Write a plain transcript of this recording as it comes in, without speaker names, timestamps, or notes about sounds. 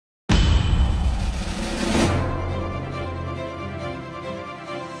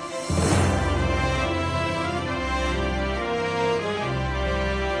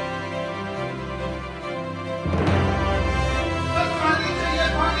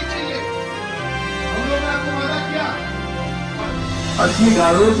Asli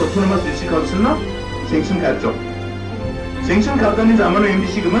Garo Autonomous District Council na sanction karcho. Sanction kartani zamano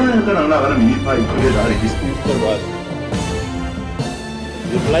MDC gimana kan angna agana minipa ikule dari Minister was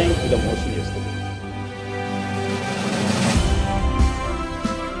replying to the motion yesterday.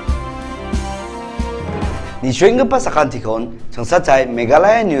 Ni showing pa sa kantikon, sangsa chay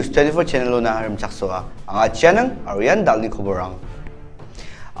Meghalaya News 24 channel na haram chaksoa, ang atyanang Arian dalni koborang.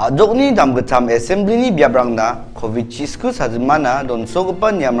 Adok ni damgatam assembly ni biabrang na COVID-19 sajimana don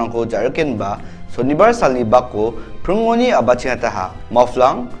sogupan yamrang ko jarken ba Sonibar salni bako prungoni abachingataha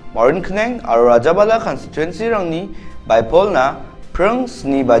maflang Marin Kneng aro Rajabala constituency rangni bipol na prung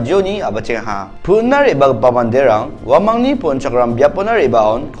sni bajoni abachingaha punar ibag pamanderang wamangni pon chakram biaponar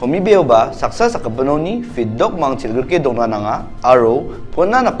ibaon komibeo ba saksa sakapanoni feedback mang chilgurke dongna nanga aro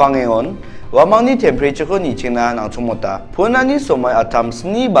ponna napangeon wamangni temperature ko ni chingna nang chumota ponani somai atam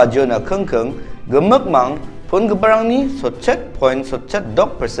sni bajona khengkheng gemek mang pon gebarang ni sochet point sochet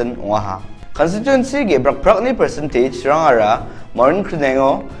dok percent waha constituency ge brak ni percentage rangara Marin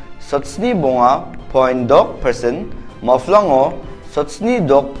Knengo sotsni bonga point dok percent maflango sotsni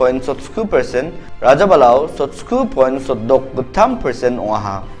dok point sotsku percent Rajabalao sotsku point sotdok gutam percent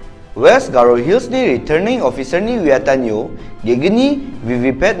waha West Garo Hills ni returning officer ni wiatanyo gegini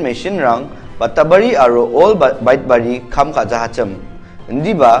VVPAT machine rang batabari aro all baitbari kam kajahacham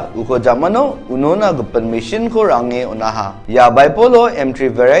ndiba uko jamano unona gupan machine ko range onaha ya bipolo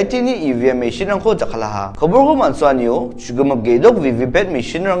M3 variety ni EVM machine rang ko jakhalaha khobor ko mansuanyo chugumab gedok VVPAT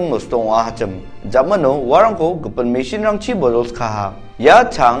machine rang mostong ahacham jamano warang ko gupan machine rang chi bolos khaha ya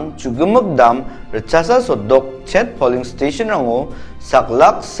chang chugumab dam rachasa sodok chet polling station rango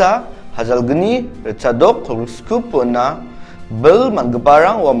saklaksa hajalgni rachadok khoskup pona bel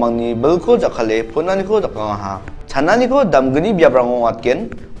mangparang wamangni belko jakhale ponani ko jakangaha chanani ko damgni biabrango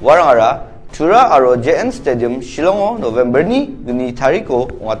atken warangara Chura aro JN Stadium Shillongo November ni gni tariko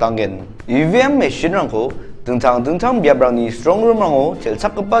watangen EVM machine rangko dengtang biabrangni strong room rango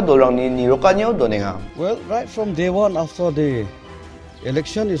chelchakpa dolangni nirokanyo donenga. Well, right from day one after the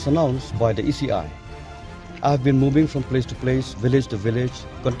election is announced by the ECI, I've been moving from place to place, village to village,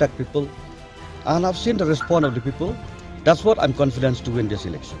 contact people, and I've seen the response of the people. That's what I'm confident to win this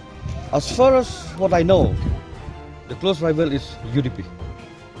election. As far as what I know, the close rival is UDP,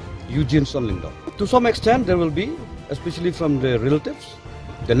 Eugene Sonlingdong. To some extent, there will be, especially from the relatives,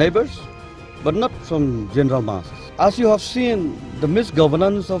 the neighbors, but not from general masses. As you have seen, the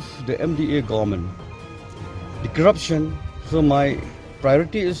misgovernance of the MDA government, the corruption, so my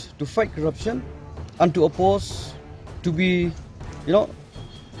priority is to fight corruption and to oppose, to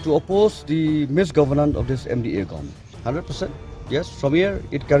oppose the misgovernance of this MDA government. 100%, yes, from here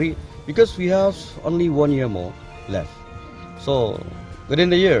it carry, because we have only 1 year more left. So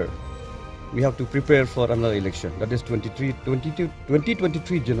within the year, we have to prepare for another election, that is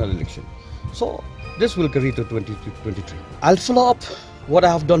 2023 general election. So this will carry to 2023. I'll follow up what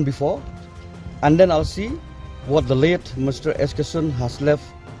I have done before, and then I'll see what the late Mr. Eskison has left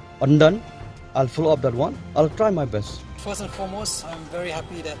undone. I'll follow up that one. I'll try my best. First and foremost, I'm very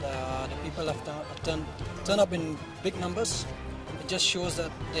happy that the people have turned up in big numbers. It just shows that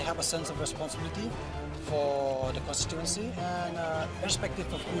they have a sense of responsibility for the constituency, and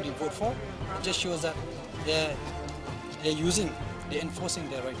irrespective of who they vote for, it just shows that they're enforcing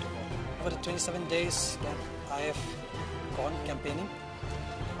their right to vote. Over the 27 days that I have gone campaigning,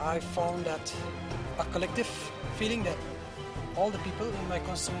 I found that a collective feeling that all the people in my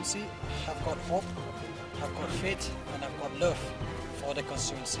constituency have got hope, have got faith, and have got love for the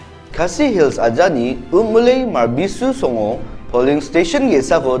constituency. Khasi Hills ajani umulay marbisu songo polling station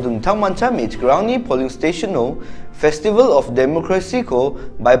gesa ko dungtang mancha mitgrang ni polling station no Festival of Democracy ko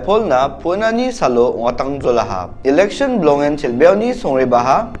bipol na punani salo ngatang jolaha election blongen chelbeo ni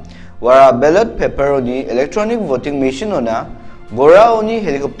songrebaha wara ballot paper ni electronic voting machine ona gora oni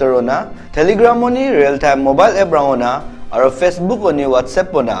helicopter ona telegram oni real time mobile app rangona aro Facebook oni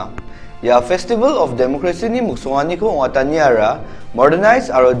WhatsApp ona ya Festival of Democracy ni muksongani ko ngatani ara modernize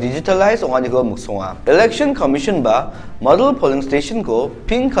aro digitalize ongani ko muksonga election commission ba model polling station ko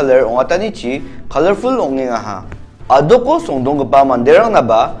pink color ongatani chi colorful ongenga ha adoko songdong ba manderang na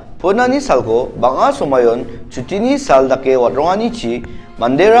ba ponani salko banga somayon chutini saldake watrongani chi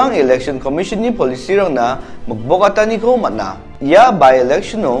manderang election commission ni policy rang na magbokatani ko matna ya by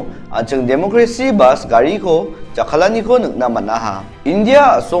election no anchang democracy bas gari ko jakhalani ko nagna matna ha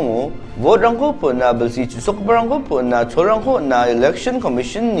India asongo vote rangko puna belsi chusok barangko puna cholangko na election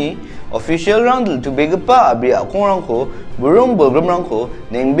commission ni official rang dil tubegpa abri akong rangko burung bulgum rangko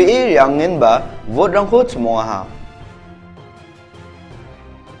nengbe yangen ba vote rangko chumonga ha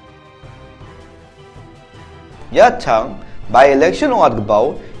ya chang by election ongat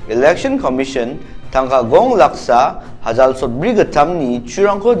gbau election commission tangka gong laksa hajal sotbri gatam ni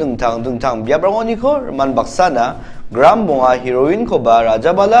churangko dengtang biabrangoni ko man baksana gram bonga heroin ko ba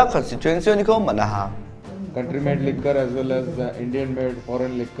Rajabala constituency ni ko manaha. Country-made liquor as well as Indian-made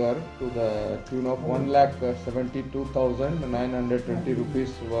foreign liquor to the tune of 1,72,920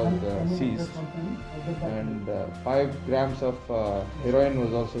 rupees was seized, and 5 grams of heroin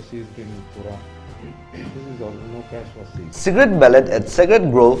was also seized in Pura. This is all. No cash was seized. Cigarette ballot at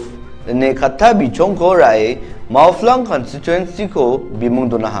Cigarette Grove ne khatta bichong ko rai Mauflang constituency ko bimung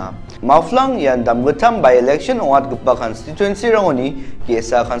dunaha. Mauflang yan damgutam by election ongat gpa constituency rangoni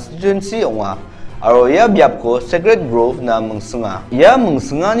kiesa constituency onga. Aro ya biap ko Cigarette Grove na mungsunga. Ya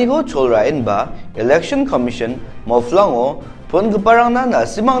mungsunga ni ko cholrain ba election commission Mauflang o pon gparang na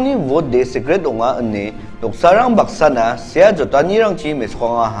simang ni vote de Cigarette onga ane doksarang baksana sia jotani rang chi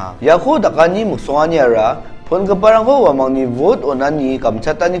meskonga ha. Ya ko dakani muksunga ni ara pon gparang ko wamang ni vote onani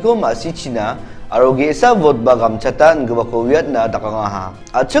kamchatani ko masi china aro gesa vote ba kamchatan gbako wiat na dakanga ha.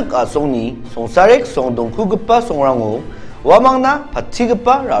 Achuk asong ni songsarek song dongku gpa songrango wamang na pati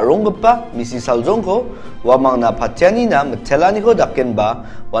gpa rarong gpa misi saljong ko wamang na patiani na metelani ko daken ba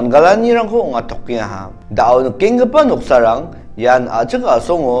wangalani rang ko onga tokkinga ha. Dao nuking gpa noksarang yan achuk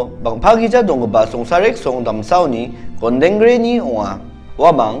asong o bangpagija dong gpa songsarek song damsao ni kondengre ni onga.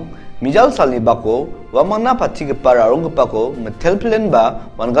 Wamang mijal salni bako wamang na pati gpa rarong gpa ko metel plan ba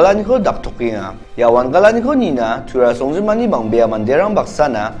wangalani ko dak tokkinga. Ya wangalani ko nina tura songjimani bangbea manderang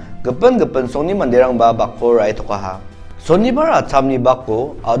baksana gepen songni manderang ba bako rai tokaha. Sonibar atamni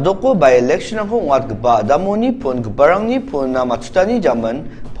bako adoko by election ang hungat gpa adamoni pon gparang ni pon na machutani jaman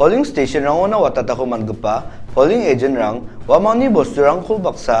polling station rang na watatako man gpa polling agent rang wamang ni bosturang ko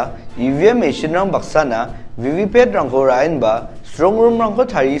baksa EVM machine rang baksa na VVPAT rang ko rain ba strong room rang ko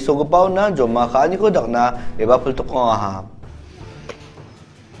thari sogopaw na joma kaani ko dakna eba pultok nga ha.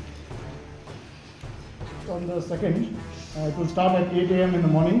 On the 2nd, it will start at 8 a.m. in the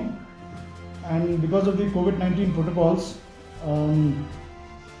morning. And because of the COVID-19 protocols,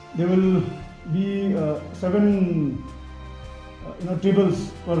 there will be 7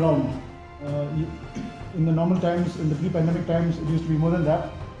 tables per round. In the normal times, in the pre-pandemic times, it used to be more than that.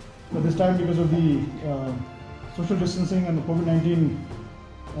 But this time, because of the social distancing and the COVID-19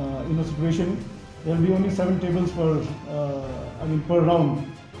 situation, there will be only 7 tables per round.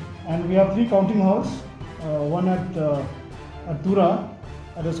 And we have 3 counting halls. One at Tura,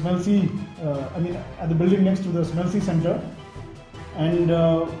 at a Smelsi, at the building next to the Smelsi Center, and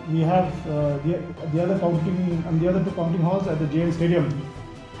we have the other 2 counting halls at the JN Stadium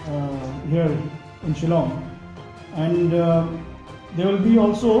here in Shillong, and there will be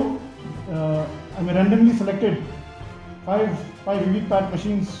also randomly selected 5 VVPAT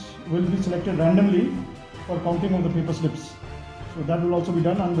machines will be selected randomly for counting of the paper slips. So that will also be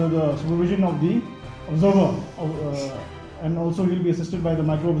done under the supervision of the observer. And also he will be assisted by the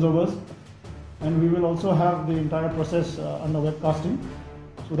micro observers, and we will also have the entire process under webcasting.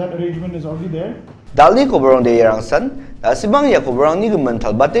 So that arrangement is already there. Dalni koborong de yarangsan simang ya koborong ni gumen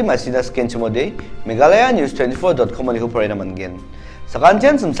talbate masina scan chimode Meghalaya news24.com ni ko parena mangen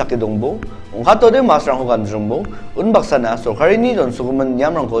sakantian sumsaki dongbo ongkato de masrang ko ganjungbo unbaksana sorkari ni jonsugumen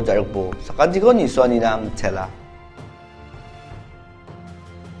nyamrang ko jarukbo sakanti ko ni suani na mtela.